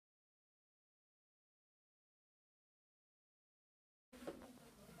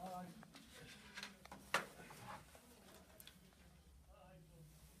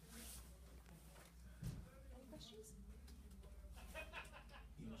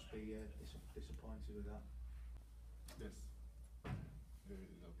be disappointed with that. Yes, very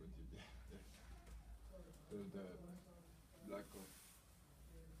disappointed. Yeah. The lack of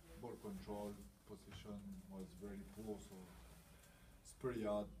ball control, possession was very poor, so it's pretty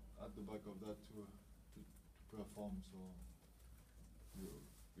hard at the back of that to perform. So we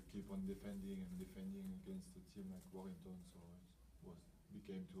keep on defending and defending against a team like Warrington, so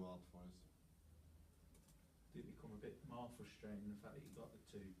became too hard for us. Did it become a bit more frustrating the fact that you got the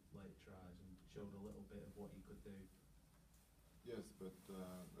 2 late tries and showed a little bit of what you could do? Yes, but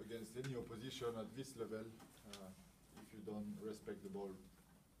against any opposition at this level, if you don't respect the ball,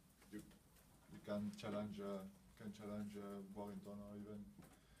 you can challenge Warrington or even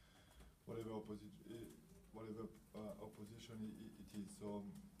whatever opposition it is. So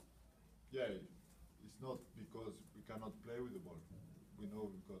yeah, it's not because we cannot play with the ball. We know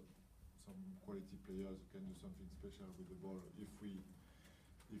we've got some quality players who can do something special with the ball if we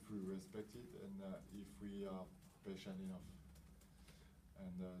respect it and if we are patient enough.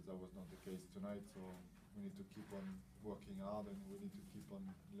 And that was not the case tonight, so we need to keep on working hard and we need to keep on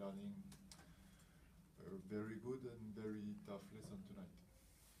learning a very good and very tough lesson tonight.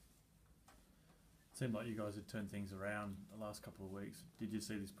 It seemed like you guys had turned things around the last couple of weeks. Did you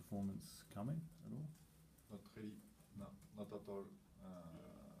see this performance coming at all? Not really, no, not at all.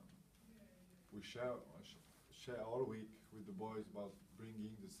 We share all week with the boys about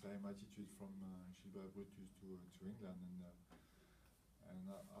bringing the same attitude from Gilbert Brutus to England, and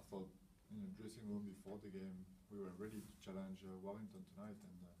I thought in the dressing room before the game we were ready to challenge Warrington tonight,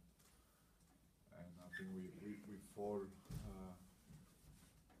 and I think we fall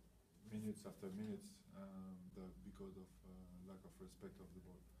minutes after minutes because of lack of respect of the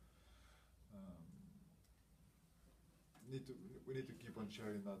ball. We need to keep on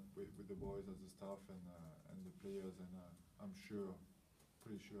sharing that with the boys as the staff and the players, and I'm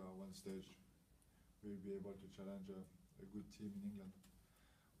pretty sure at one stage we'll be able to challenge a good team in England.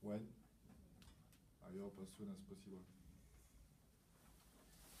 When? I hope as soon as possible.